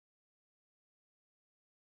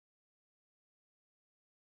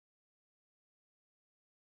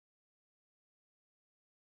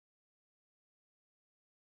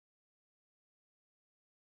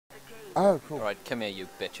Oh, cool. Alright, come here, you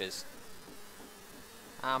bitches.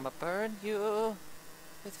 I'ma burn you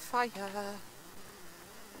with fire.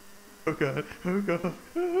 Oh god, oh god.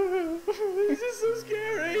 This is so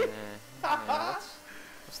scary.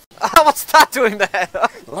 What's that doing there?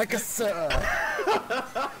 Like a sir.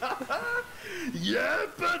 Yeah,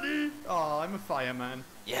 buddy. Oh, I'm a fireman.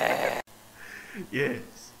 Yeah.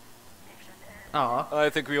 Yes. Ah. I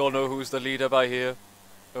think we all know who's the leader by here.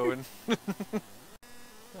 Owen.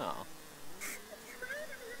 Oh.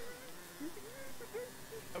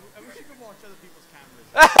 I wish you could watch other people's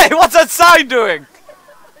cameras. Hey, what's that sign doing?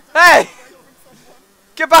 Hey!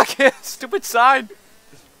 Get back here, stupid sign!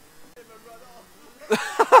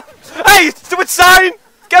 Hey, stupid sign!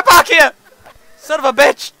 Get back here! Son of a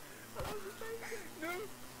bitch!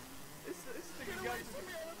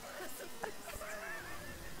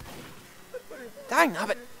 Dang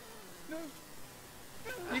nabbit!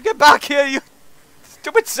 You get back here, you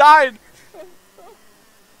stupid sign!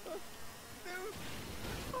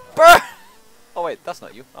 Burn! Oh wait, that's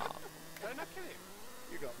not you. Oh. Did I not kill him?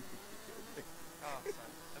 You got me. Oh, sorry.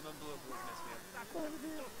 An unbelievable weakness here.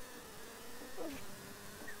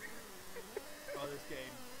 Oh, this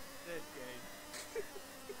game. This game.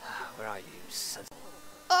 Where are you, son?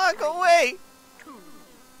 Oh, go away! 2,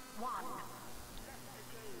 1.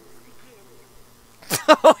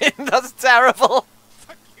 Oh, that's terrible!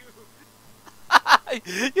 Fuck you!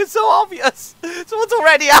 You're so obvious! Someone's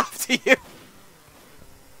already after you!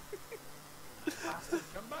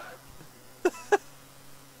 Come back!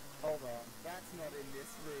 Hold on, that's not in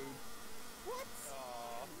this room. What?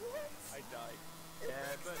 Oh, What? I died.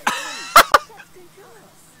 Yeah, buddy. That's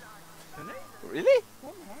dangerous. Didn't I? Really?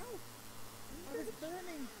 What the hell? I was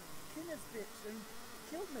burning Kinner's bitch and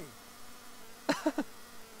killed me.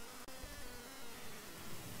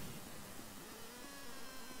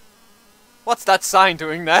 What's that sign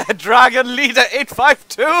doing there? Dragon Leader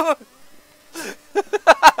 852?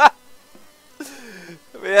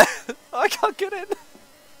 Yeah, I can't get in.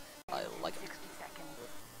 I like it.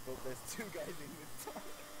 But there's two guys in this time.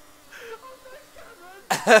 Oh, thanks, Cameron!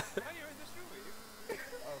 Hey, you're in this room, are you?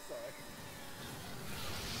 Oh, sorry.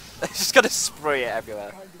 They're just gonna spray it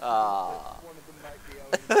everywhere. Ah. One of them might be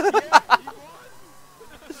Owen. Yeah, you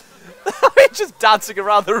was! We're just dancing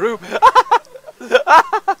around the room. Nice, Cameron.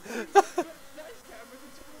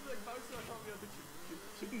 It's cool, like, most of the time we have the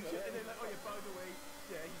and then like, oh yeah, by the way,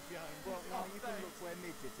 yeah, he's behind. Well, now you can thanks. look where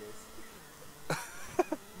Midget is.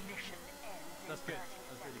 Mission ends. That's good.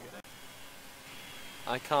 That's really good.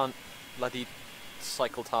 I can't bloody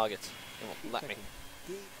cycle targets. It won't let me.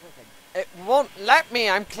 Keep clicking. It won't let me.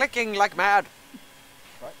 I'm clicking like mad.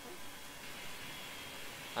 Right?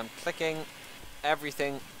 I'm clicking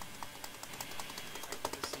everything. To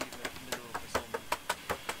see the middle of the sun.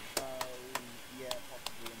 Yeah,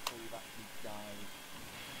 possibly until you've actually died.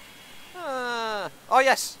 Oh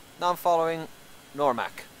yes. Now I'm following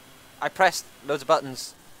Normac. I pressed loads of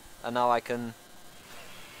buttons, and now I can.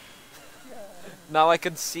 Now I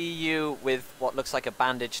can see you with what looks like a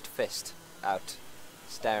bandaged fist out,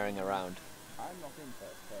 staring around. I'm not in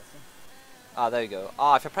first person. Ah, there you go.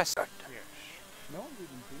 Ah, if I press start. No one's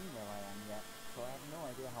even been where I am yet, so I have no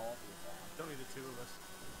idea how obvious I am. Only the two of us.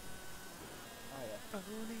 Oh yeah.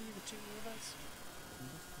 Only the two of us.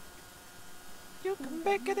 You can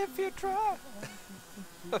make it if you try.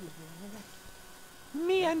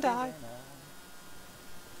 Me and I.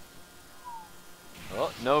 Oh,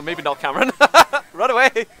 no, maybe not Cameron. Run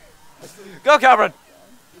away. Go, Cameron.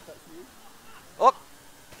 Oh,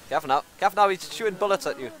 careful now. Careful now, he's shooting bullets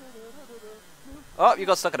at you. Oh, you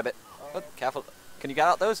got stuck in a bit. Oh, careful. Can you get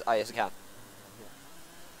out those? Ah, yes, I can.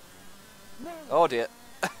 Oh, dear.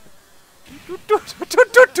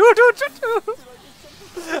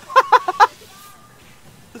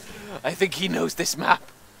 I think he knows this map.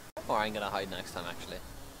 Or I'm gonna hide next time, actually.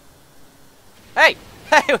 Hey!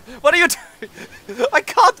 Hey! What are you doing? I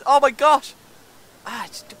can't! Oh my gosh! Ah,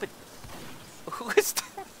 stupid. Who is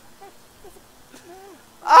that?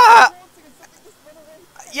 Ah!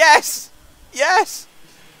 Yes! Yes!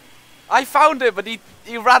 I found him, but he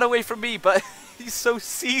ran away from me, but he's so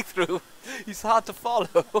see-through. He's hard to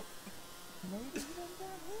follow.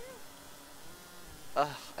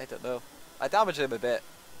 I don't know. I damaged him a bit.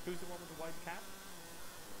 Who's the one with the white cap?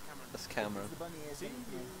 Cameron. That's Cameron. The bunny is See? in the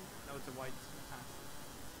No, it's a white hat.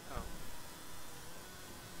 Oh.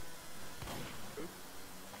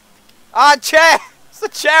 Ah, chair! It's the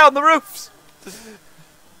chair on the roofs!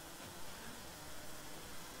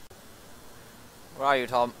 Where are you,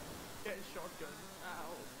 Tom? Get a shotgun.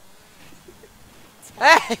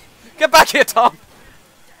 Ow. Hey! Get back here, Tom!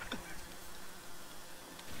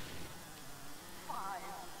 5,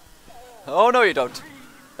 Oh no, you don't.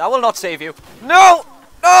 That will not save you. No!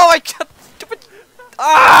 No, I can't. Stupid.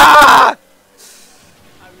 Ah!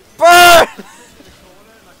 Burn! In a corner,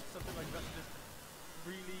 like something like that, just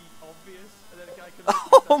really obvious, and then a guy comes Oh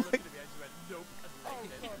up and my- looking at me and just went, nope, and Oh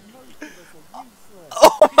laid it. god, most of us are useless.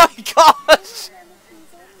 Oh my gosh! She's on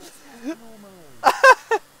this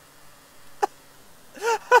normally.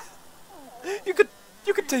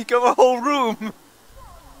 You could take over a whole room.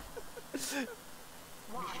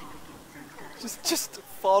 Just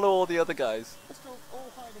follow all the other guys. Let's go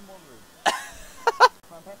all hide in one room.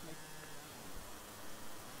 Climb past me.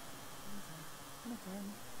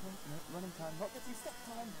 Running time, not getting step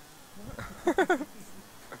time.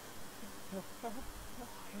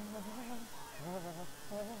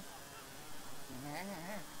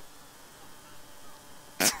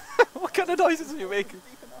 What kind of noises are you making?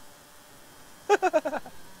 Hey,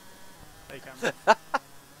 Cameron.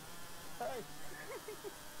 Hey.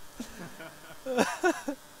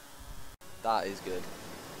 That is good.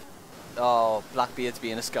 Oh, Blackbeard's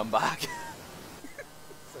being a scumbag.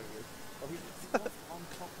 So weird. Oh, he's on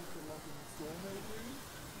top of the log in the sawmill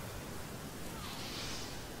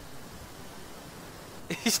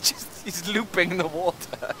room. He's looping the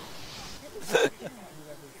water. Whoever's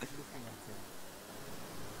looking at him.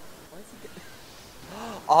 Why is he getting...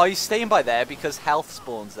 Oh, he's staying by there because health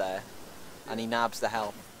spawns there. And he nabs the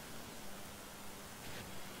health.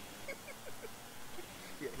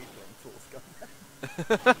 Yeah, he's getting full scum.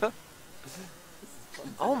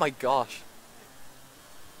 Oh my gosh.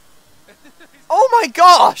 Oh my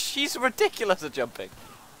gosh! He's ridiculous at jumping.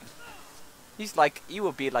 He's like, he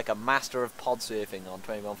would be like a master of pod surfing on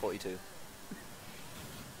 2142. To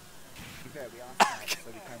be fair, we are sad, so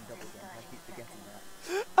we can double jump. I keep forgetting that.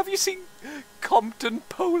 Have you seen Compton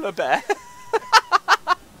Polar Bear? We're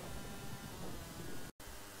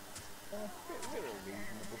all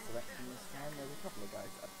reasonable selection this time. There's a couple of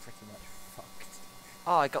guys that are pretty much fucked.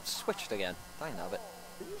 Oh, I got switched again. Dang nabbit.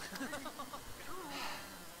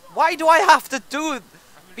 Why do I have to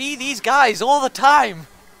be these guys all the time?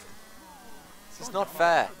 This is not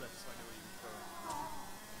fair.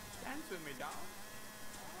 Dance with me, dog.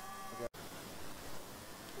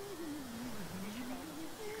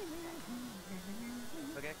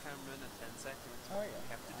 Forget Cameron in 10 seconds. Oh, What yeah. you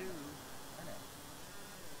have to do.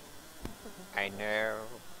 I know.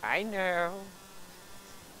 I know.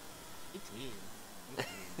 It is.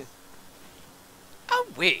 A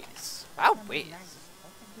whiz. A whiz.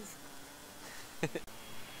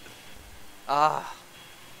 Ah.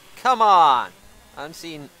 Come on. I haven't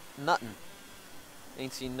seen nothing.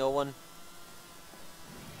 Ain't seen no one.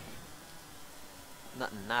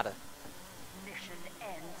 Nothing, nada. Mission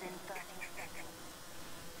ends in 30 seconds.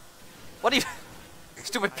 What are you...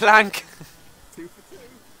 Stupid plank. 2 for 2.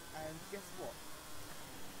 And guess what?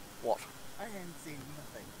 What? I ain't seen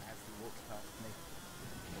nothing as he walked past me.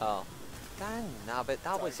 Oh. Dang nabbit,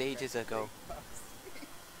 that was ages ago.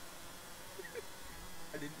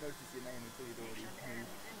 I didn't notice your name until you'd already moved.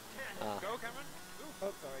 Ah. Go, Cameron.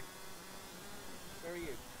 Oh, sorry. Where are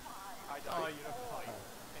you? I died. Oh, you're fine.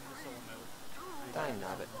 In the sawmill. Dang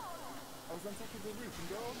nabbit. I was on top of the roof and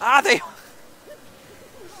go on. Ah, they...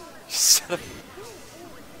 Son of...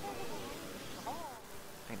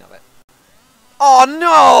 Dang nabbit. Oh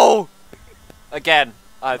no! Again,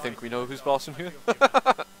 I think we know who's bossing here. I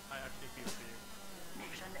actually feel for you.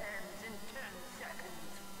 Mission ends in 10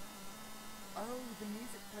 seconds. Oh, the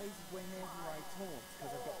music plays whenever I talk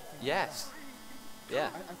because I've got the thing. Yes. Yeah. I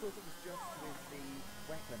thought it was just with the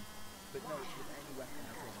weapon, but no, it's with any weapon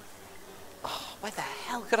I think. Oh, where the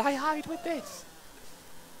hell could I hide with this?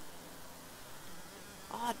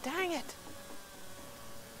 Oh, dang it.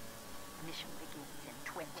 Mission begins in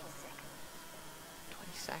 20 seconds.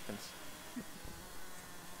 20 seconds.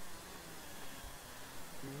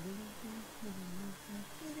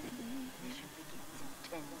 Mission begins in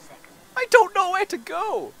 10 seconds. I don't know where to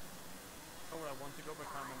go. Oh, where I want to go, but I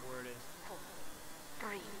can't remember where it is. 4,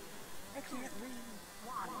 3, 2,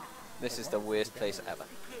 1. This is the worst place ever.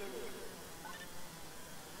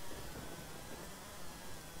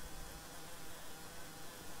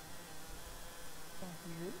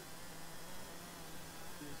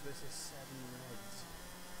 This is 7 reds.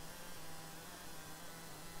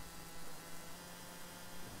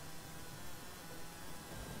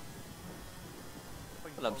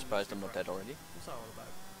 Well, I'm surprised I'm not dead already. What's that all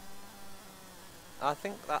about? I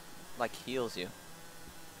think that, like, heals you.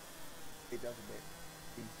 It does a bit.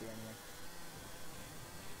 Seems to anyway.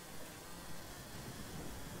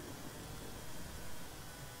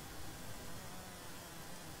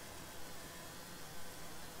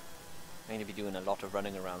 I'm going to be doing a lot of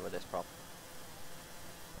running around with this prop.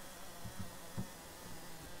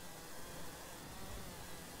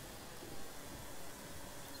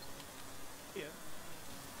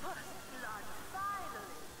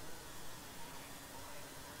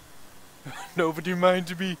 Nobody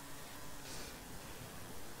mind me.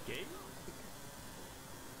 Gay?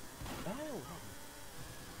 Oh.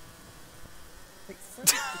 It's so much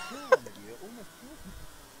to kill one of you, it almost killed me.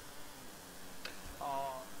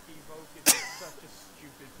 Oh, Evoke is such a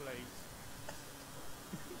stupid place.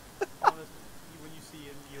 Honestly, when you see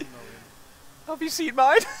him, you'll know him. Have you seen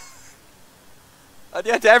mine? And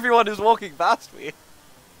yet everyone is walking past me.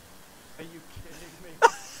 Are you kidding me?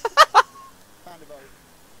 Found a boat.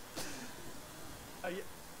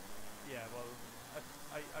 Yeah, well,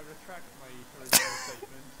 I retract my original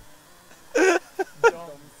statement.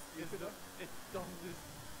 Dom is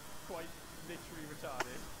quite literally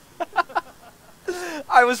retarded.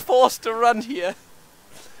 I was forced to run here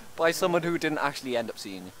by someone who didn't actually end up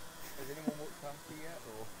seeing me. Has anyone walked past you yet,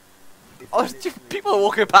 or? Is Oh, it literally- people are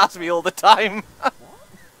walking past me all the time. What?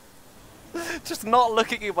 Just not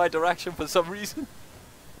looking in my direction for some reason.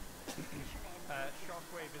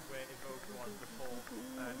 Shockwave is where Evoke was before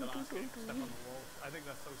the last game, stuck on the wall. I think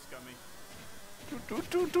that's so scummy. Give you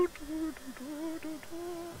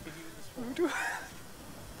the sword.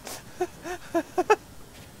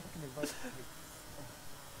 Fucking evoke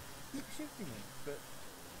keep shooting me, but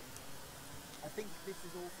I think this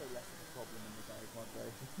is also less of a problem in the guide mod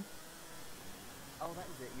version. Oh, that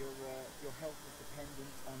is it. Your health is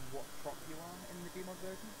dependent on what prop you are in the demod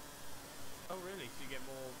version. Oh really? So you get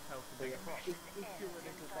more health So with yeah, bigger props? if you're a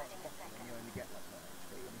little boss then you only get like 1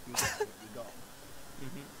 HP, and if you get it, you got.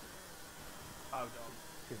 Oh Dom,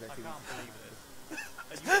 Because I they're can't too believe this.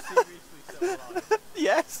 Are you seriously still alive?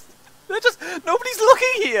 Yes. They're just nobody's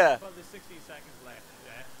looking here. Well, there's 16 seconds left,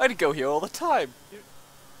 yeah? I'd go here all the time. You-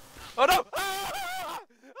 Oh no! Ah!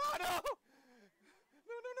 Oh no!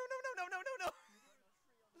 No no no no no no no no!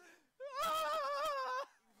 Ah!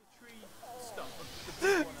 The tree stump, the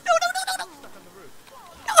big one No no no no no! stuck on the roof.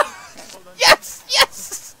 No! Hold on. Yes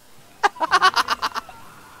yes!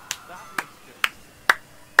 That was just...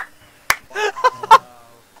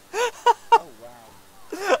 Wow. Oh wow.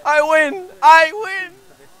 I win! I win!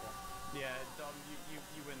 For this one. Yeah, Dom,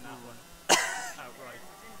 you win that one. Outright.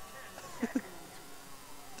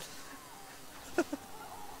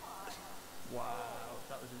 Wow,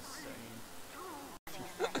 that was insane.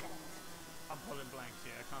 I'm pulling blanks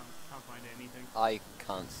here, I can't find anything. I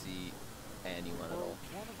can't see anyone at all.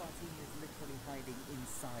 One of our team is literally hiding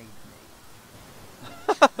inside me.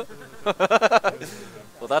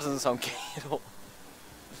 Well, that doesn't sound gay at all.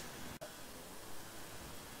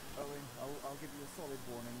 Owen, I'll give you a solid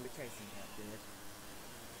warning. We're chasing that dude.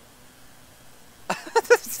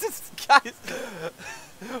 This guy's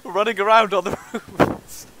running around on the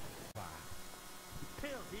roofs.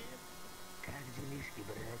 Pill here.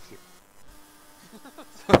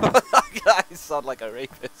 That guy sound like a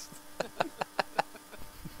rapist.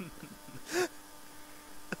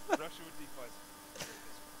 Russia would defight.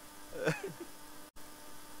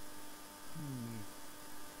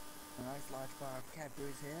 A nice large bar of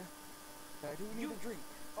Cadbury's here. But I do need a drink.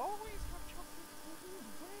 Always have chocolate.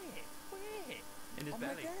 Where? Where? In his On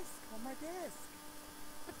belly. my desk. On my desk.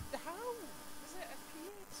 But how? Does it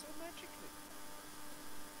appear so magically?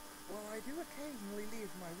 Well, I do occasionally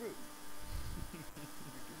leave my room.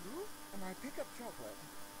 And I pick up chocolate.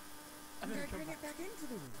 And then I come bring it back into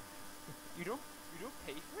the room. You don't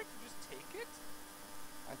pay for it? You just take it?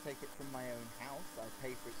 I take it from my own house. I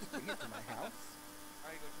pay for it to bring it to my house.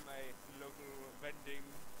 I go to my local vending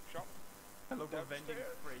shop. A local Downstairs. vending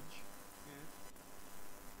fridge.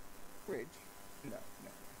 Fridge? No,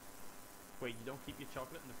 no. Wait, you don't keep your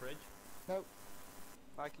chocolate in the fridge? No.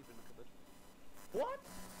 I keep it in the cupboard. What?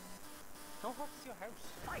 How hot is your house?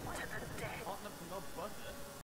 Fight to the death. Hot enough to melt butter?